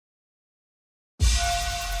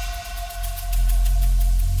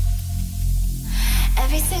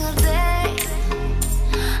single day,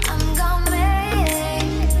 I'm gonna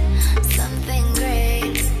make something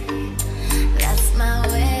great. That's my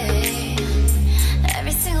way.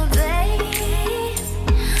 Every single day,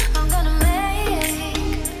 I'm gonna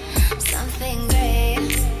make something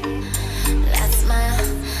great. That's my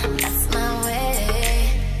way.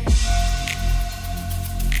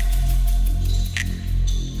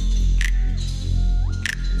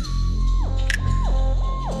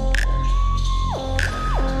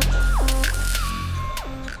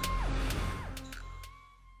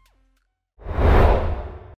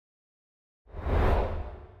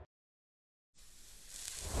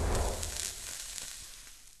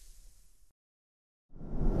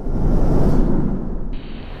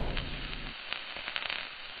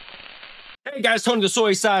 Hey guys, Tony the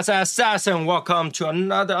Soysauceassassin. Welcome to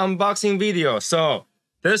another unboxing video. So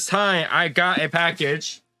this time I got a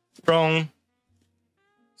package from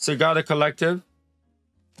Cigar Collective,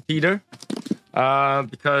 Peter,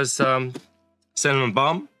 because sent him a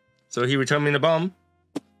bomb, so he returned me the bomb.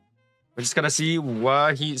 We just gotta see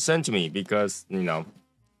what he sent to me because, you know,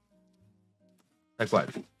 like what?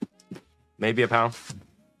 Maybe a pound?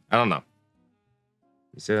 I don't know.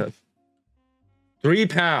 Is it 3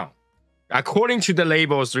 pounds? According to the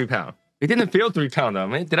label, it's 3 pounds. It didn't feel 3 pounds though. I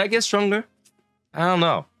mean, did I get stronger? I don't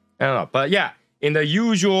know. But yeah, in the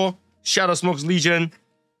usual shadowsmokerslegion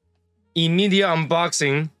immediate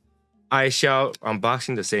unboxing, I shall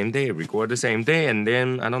unboxing the same day, record the same day, and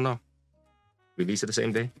then I don't know, release it the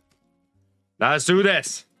same day. Let's do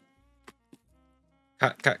this.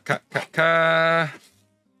 Cut. All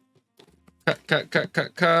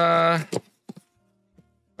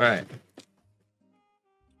right.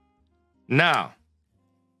 Now,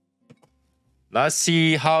 let's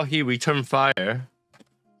see how he returned fire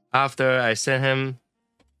after I sent him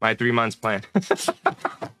my 3 months plan.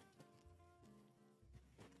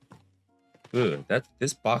 Ooh,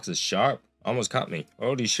 this box is sharp. Almost caught me.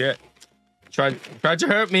 Holy shit. Tried to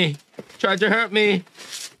hurt me. Tried to hurt me.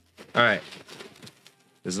 All right.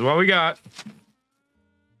 This is what we got.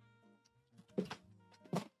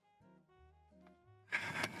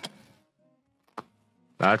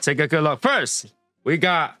 Let's take a good look. First, we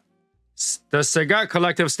got the Cigar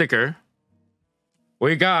Collective sticker.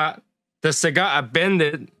 We got the Cigar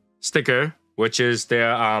Abandoned sticker, which is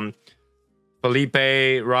their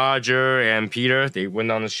Felipe, Roger, and Peter. They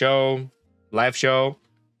went on the show, live show,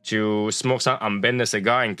 to smoke some unbended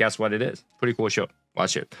cigar, and guess what it is? Pretty cool show.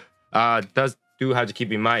 Watch it. Do have to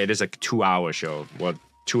keep in mind it is a 2-hour show, well,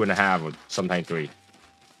 2.5 or sometimes 3.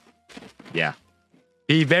 Yeah.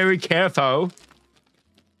 Be very careful.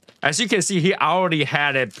 As you can see, he already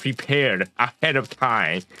had it prepared ahead of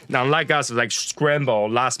time. Now, unlike us, like scramble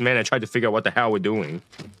last minute, try to figure out what the hell we're doing.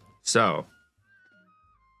 So,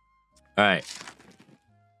 all right.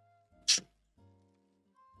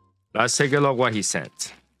 Let's take a look what he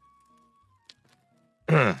sent.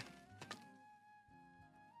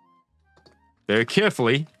 Very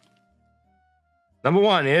carefully. Number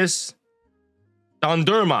 1 is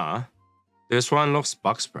Donderma. This one looks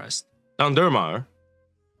box pressed. Donderma.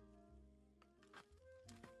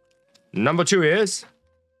 Number 2 is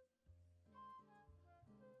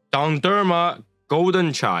Donderma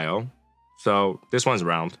Golden Child. So this one's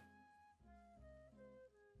round.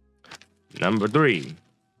 Number 3.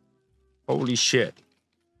 Holy shit.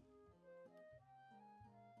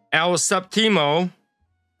 El Septimo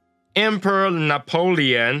Emperor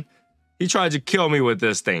Napoleon. He tried to kill me with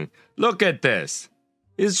this thing. Look at this.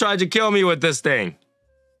 He's trying to kill me with this thing.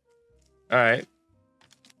 All right.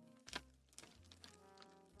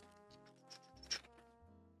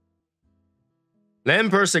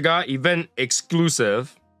 Lamper Cigar event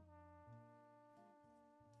exclusive.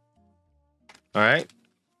 All right.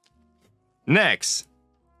 Next.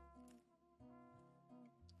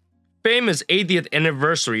 Famous 80th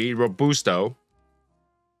anniversary Robusto.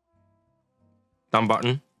 Thumb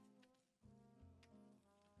button.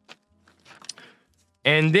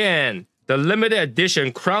 And then the limited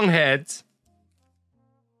edition Crown Heads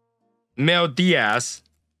Mel Diaz.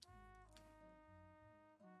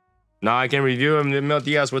 Now I can review him the Mel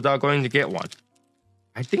Diaz without going to get one.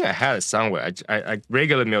 I think I had it somewhere. I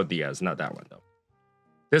regular Mel Diaz, not that one though.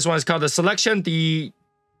 This one is called the Selection de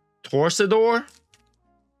Torcedor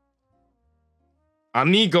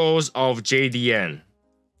Amigos of JDN.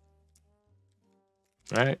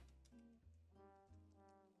 Right?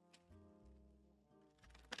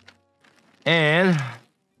 And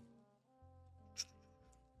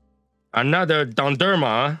another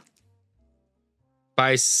Donderma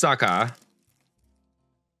by Saka.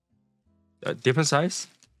 Different size?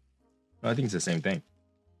 I think it's the same thing.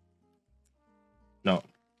 No,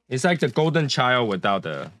 It's like the golden child without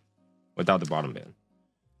the bottom band.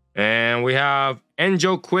 And we have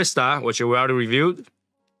Angel Quista, which we already reviewed.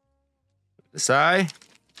 The side.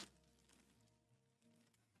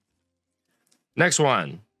 Next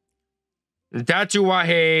one.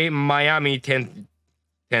 Tatuaje Miami 10.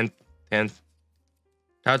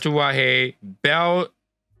 Tatuaje Bell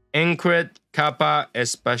Encret Capa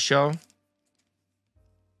Especial.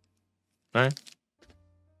 All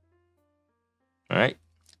right.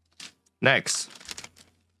 Next.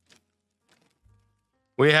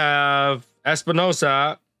 We have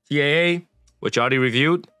Espinosa TAA, which I already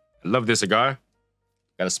reviewed. I love this cigar.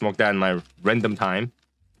 Gotta smoke that in my random time.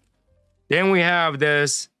 Then we have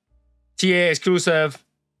this TA exclusive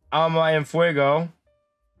Alma en Fuego.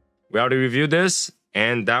 We already reviewed this,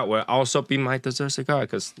 and that will also be my dessert cigar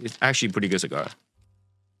because it's actually a pretty good cigar.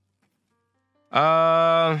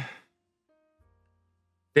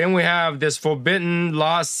 Then we have this Forbidden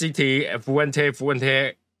Lost City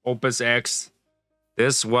Fuente Opus X.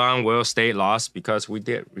 This one will stay lost because we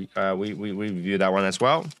did we reviewed that one as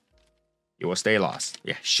well. It will stay lost.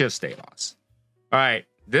 Yeah, should stay lost. All right,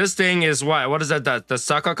 this thing is what? What is that? The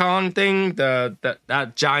Sakakon thing?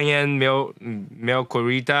 That giant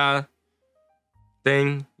Melcorita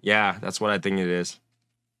thing? Yeah, that's what I think it is.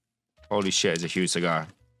 Holy shit, it's a huge cigar.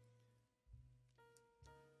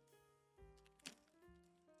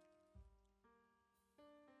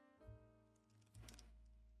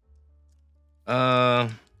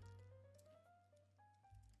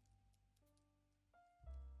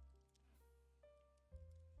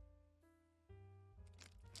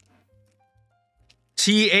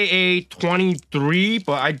 TAA 23,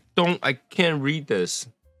 but I can't read this.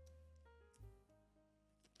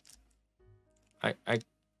 I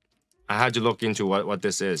had to look into what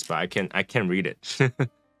this is, but I can't read it.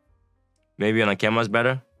 Maybe on a camera's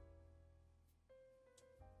better.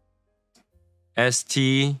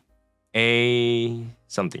 STA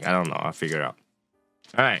something. I don't know. I'll figure it out.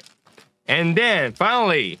 All right. And then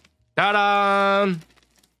finally, ta-da!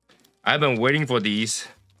 I've been waiting for these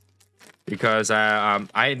because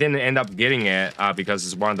I didn't end up getting it because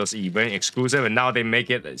it's one of those event exclusive, and now they make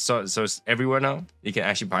it so it's everywhere now. You can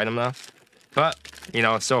actually buy them now. But you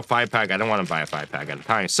know, so 5-pack. I don't want to buy a 5-pack at a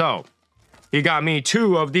time. So he got me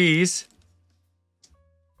 2 of these.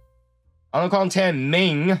 Unicron 10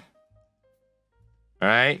 Ming. All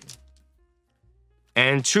right.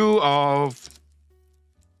 And 2 of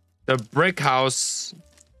the Brick House.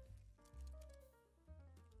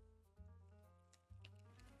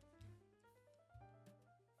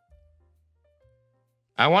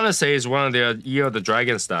 I want to say it's one of the Year of the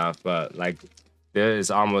Dragon stuff, but like there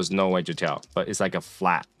is almost no way to tell. But it's like a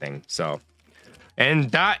flat thing. So,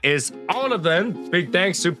 and that is all of them. Big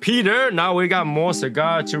thanks to Peter. Now we got more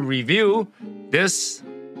cigar to review. This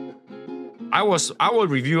I will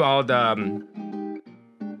review all the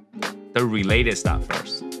related stuff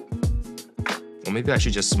first. Or maybe I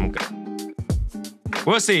should just smoke it.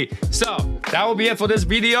 We'll see. So that will be it for this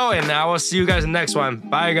video, and I will see you guys in the next one.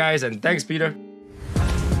 Bye guys, and thanks Peter.